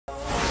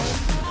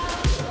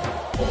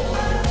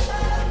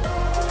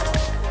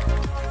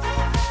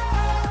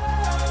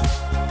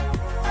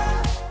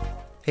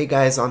Hey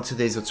guys, on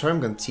today's tutorial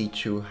I'm going to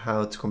teach you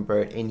how to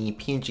convert any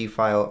PNG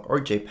file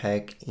or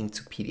JPEG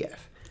into PDF.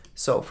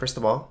 So first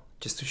of all,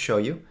 just to show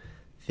you,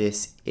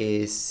 this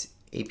is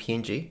a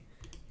PNG,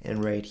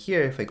 and right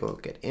here if I go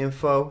get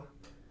info,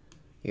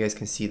 you guys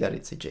can see that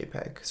it's a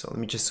JPEG. So let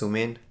me just zoom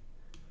in,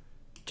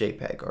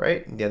 JPEG,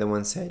 alright? And the other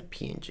one said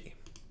PNG.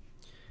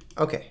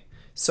 Okay,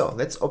 so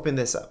let's open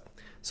this up.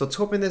 So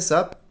to open this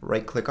up,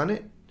 right click on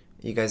it.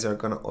 You guys are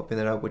going to open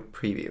it up with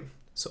preview.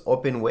 So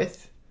open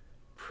with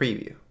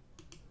preview.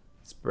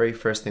 It's the very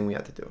first thing we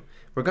have to do.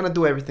 We're gonna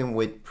do everything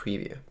with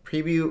preview.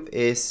 Preview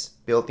is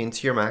built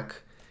into your Mac.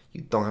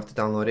 You don't have to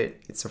download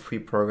it. It's a free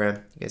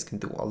program. You guys can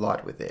do a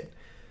lot with it.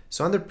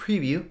 So under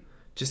preview,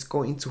 just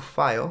go into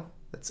file.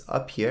 That's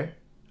up here.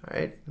 All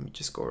right, let me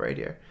just go right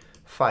here.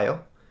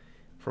 File.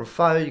 From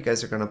file, you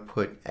guys are gonna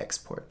put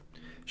export.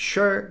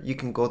 Sure, you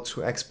can go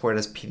to export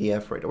as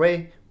PDF right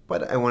away,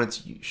 but I wanted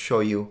to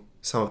show you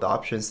some of the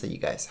options that you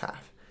guys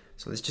have.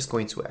 So let's just go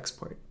into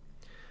export.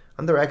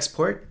 Under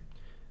export,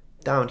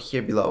 down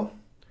here below,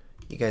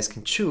 you guys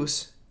can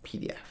choose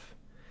PDF.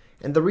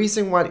 And the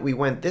reason why we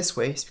went this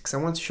way is because I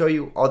want to show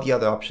you all the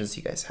other options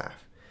you guys have.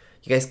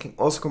 You guys can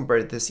also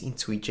convert this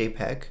into a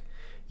JPEG.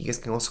 You guys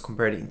can also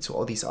convert it into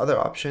all these other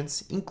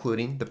options,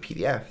 including the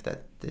PDF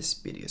that this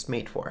video is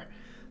made for.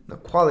 Now,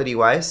 quality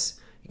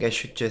wise, you guys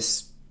should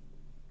just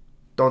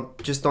don't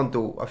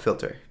do a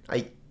filter.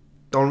 I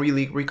don't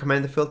really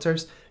recommend the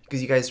filters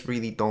because you guys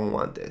really don't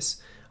want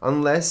this.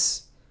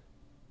 Unless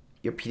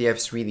your PDF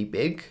is really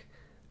big,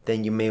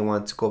 then you may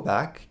want to go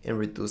back and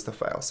reduce the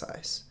file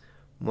size.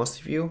 Most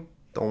of you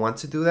don't want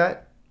to do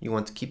that. You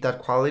want to keep that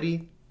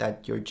quality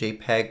that your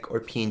JPEG or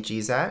PNG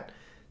is at.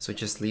 So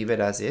just leave it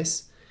as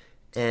is.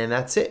 And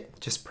that's it.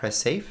 Just press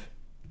save.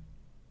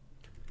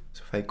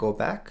 So if I go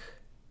back,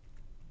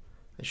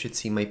 I should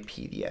see my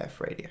PDF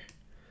right here.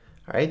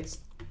 All right.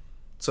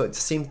 So it's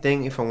the same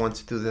thing if I want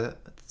to do the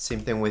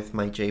same thing with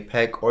my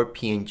JPEG or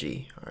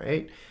PNG. All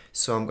right.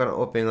 So I'm going to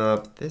open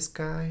up this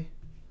guy.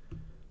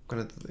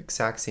 Gonna do the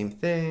exact same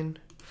thing.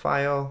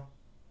 File,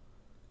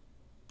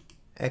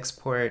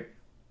 export,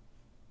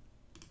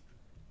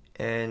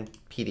 and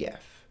PDF.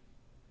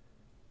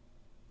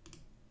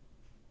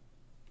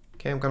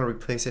 Okay, I'm gonna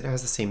replace it. It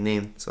has the same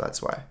name, so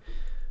that's why.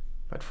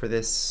 But for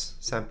this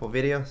sample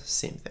video,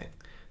 same thing.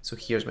 So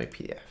here's my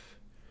PDF.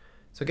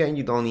 So again,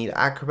 you don't need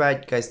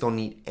Acrobat. You guys don't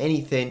need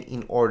anything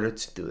in order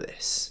to do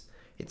this.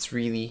 It's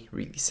really,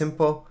 really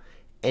simple.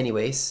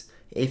 Anyways,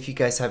 if you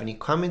guys have any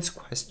comments,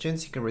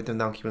 questions, you can write them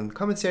down here in the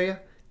comments area.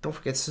 Don't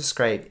forget to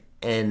subscribe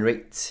and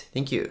rate.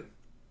 Thank you.